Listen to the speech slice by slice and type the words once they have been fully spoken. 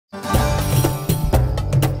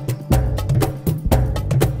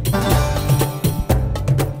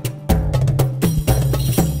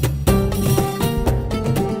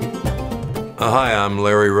I'm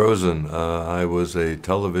Larry Rosen. I was a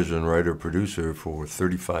television writer-producer for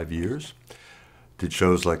 35 years. Did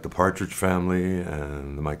shows like The Partridge Family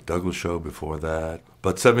and The Mike Douglas Show before that.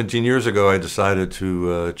 But 17 years ago, I decided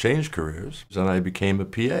to change careers, and I became a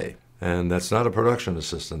PA. And that's not a production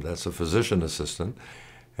assistant, that's a physician assistant.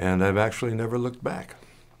 And I've actually never looked back.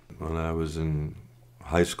 When I was in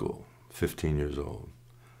high school, 15 years old,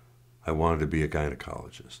 I wanted to be a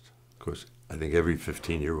gynecologist. Of course, I think every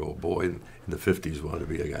 15-year-old boy in the 50s wanted to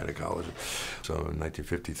be a gynecologist. So in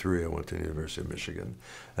 1953, I went to the University of Michigan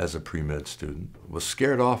as a pre-med student. Was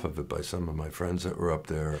scared off of it by some of my friends that were up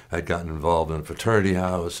there. I'd gotten involved in a fraternity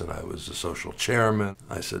house, and I was the social chairman.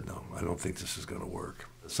 I said, no, I don't think this is going to work.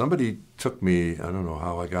 Somebody took me, I don't know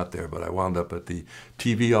how I got there, but I wound up at the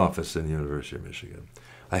TV office in the University of Michigan.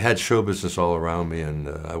 I had show business all around me, and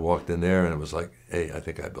I walked in there, and it was like, hey, I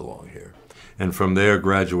think I belong here. And from there,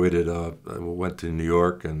 graduated, I went to New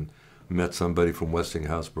York and met somebody from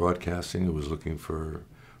Westinghouse Broadcasting who was looking for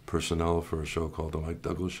personnel for a show called The Mike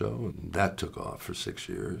Douglas Show, and that took off for 6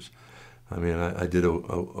 years. I mean, I did a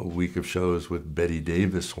week of shows with Betty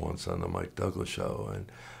Davis once on The Mike Douglas Show,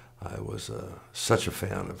 and I was such a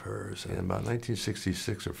fan of hers. And about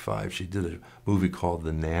 1966 or 5, she did a movie called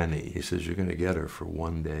The Nanny. He says, you're going to get her for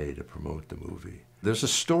one day to promote the movie. There's a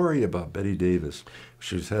story about Betty Davis.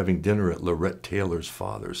 She was having dinner at Lorette Taylor's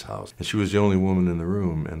father's house, and she was the only woman in the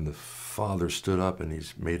room, and the father stood up and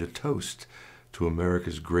he's made a toast to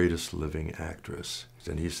America's greatest living actress.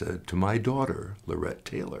 And he said, to my daughter, Lorette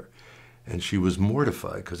Taylor. And she was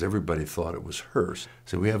mortified because everybody thought it was hers.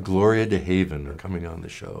 So we have Gloria DeHaven coming on the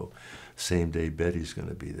show. Same day Betty's going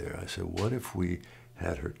to be there. I said, what if we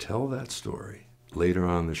had her tell that story? Later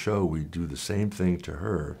on in the show, we do the same thing to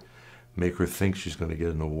her, make her think she's going to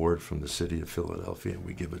get an award from the city of Philadelphia, and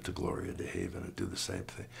we give it to Gloria DeHaven and do the same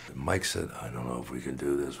thing. And Mike said, I don't know if we can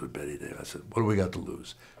do this with Betty Davis. I said, what do we got to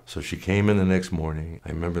lose? So she came in the next morning. I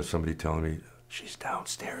remember somebody telling me, she's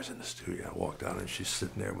downstairs in the studio. I walked down and she's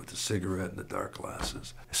sitting there with the cigarette and the dark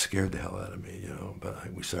glasses. It scared the hell out of me, you know,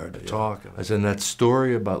 but we started to talk. I said, and that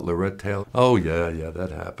story about Lorette Taylor, oh yeah,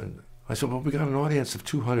 that happened. I said, well, we got an audience of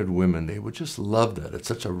 200 women. They would just love that. It's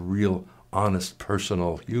such a real, honest,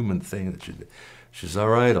 personal, human thing that you did. She says, all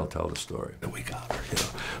right, I'll tell the story. And we got her, you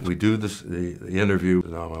know. We do this, the interview.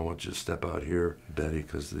 Now I want you to step out here, Betty,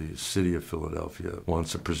 because the city of Philadelphia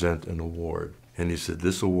wants to present an award. And he said,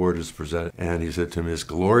 this award is presented. And he said to me, it's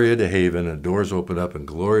Gloria DeHaven. And doors opened up and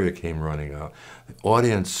Gloria came running out. The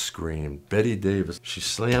audience screamed. Betty Davis, she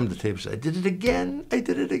slammed the table. She said, I did it again. I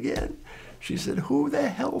did it again. She said, who the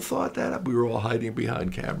hell thought that up? We were all hiding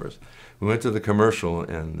behind cameras. We went to the commercial,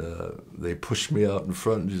 and they pushed me out in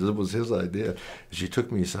front. And she said, it was his idea. And she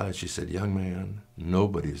took me aside. She said, young man,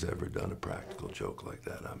 nobody's ever done a practical joke like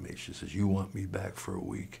that on me. She says, you want me back for a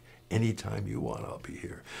week? Anytime you want, I'll be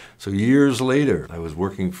here. So years later, I was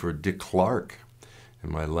working for Dick Clark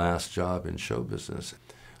in my last job in show business.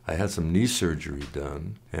 I had some knee surgery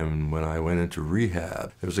done, and when I went into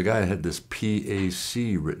rehab, there was a guy that had this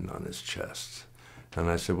PAC written on his chest. And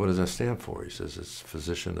I said, what does that stand for? He says, it's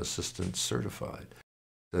Physician Assistant Certified.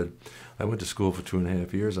 I said, I went to school for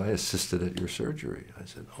 2.5 years. I assisted at your surgery. I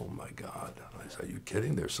said, oh my God. I said, are you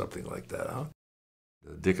kidding? There's something like that, huh?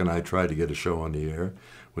 Dick and I tried to get a show on the air.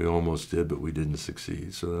 We almost did, but we didn't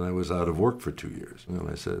succeed. So then I was out of work for 2 years. And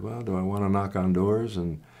I said, well, do I want to knock on doors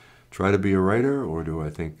and try to be a writer, or do I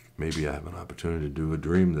think maybe I have an opportunity to do a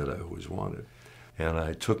dream that I always wanted? And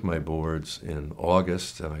I took my boards in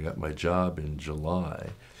August, and I got my job in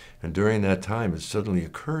July. And during that time, it suddenly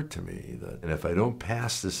occurred to me that if I don't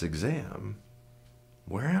pass this exam,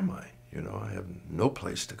 where am I? You know, I have no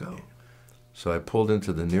place to go. So I pulled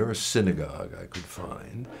into the nearest synagogue I could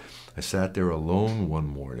find. I sat there alone one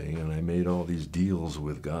morning, and I made all these deals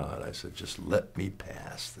with God. I said, just let me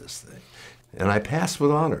pass this thing. And I passed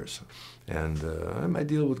with honors. And my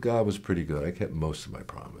deal with God was pretty good. I kept most of my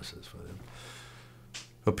promises with him.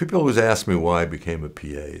 But people always ask me why I became a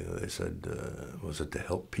PA. They said, was it to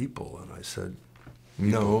help people? And I said,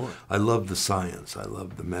 no. I love the science. I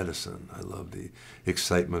love the medicine. I love the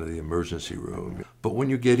excitement of the emergency room. But when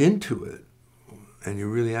you get into it, and you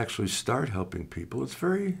really actually start helping people, it's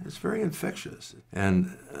very infectious.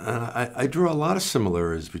 And I draw a lot of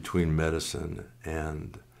similarities between medicine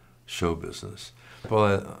and show business.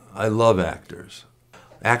 Well, I love actors.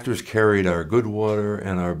 Actors carried our good water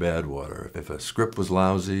and our bad water. If a script was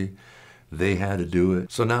lousy, they had to do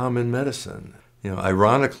it. So now I'm in medicine. You know,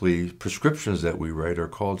 ironically, prescriptions that we write are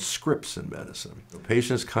called scripts in medicine.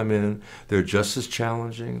 Patients come in, they're just as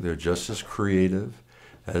challenging, they're just as creative,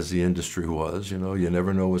 as the industry was. You know, you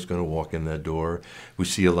never know what's going to walk in that door. We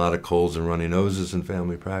see a lot of colds and runny noses in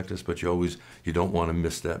family practice, but you don't want to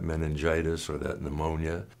miss that meningitis or that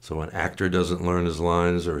pneumonia. So an actor doesn't learn his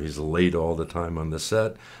lines or he's late all the time on the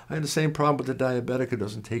set. I had the same problem with the diabetic who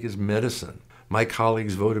doesn't take his medicine. My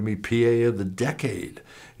colleagues voted me PA of the decade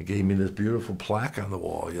and gave me this beautiful plaque on the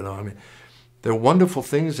wall. You know, I mean, there are wonderful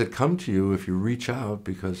things that come to you if you reach out,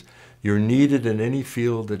 because you're needed in any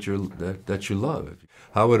field that you love.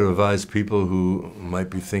 I would advise people who might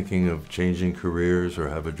be thinking of changing careers or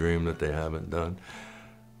have a dream that they haven't done,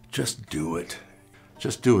 just do it.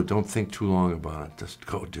 Just do it. Don't think too long about it. Just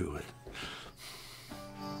go do it.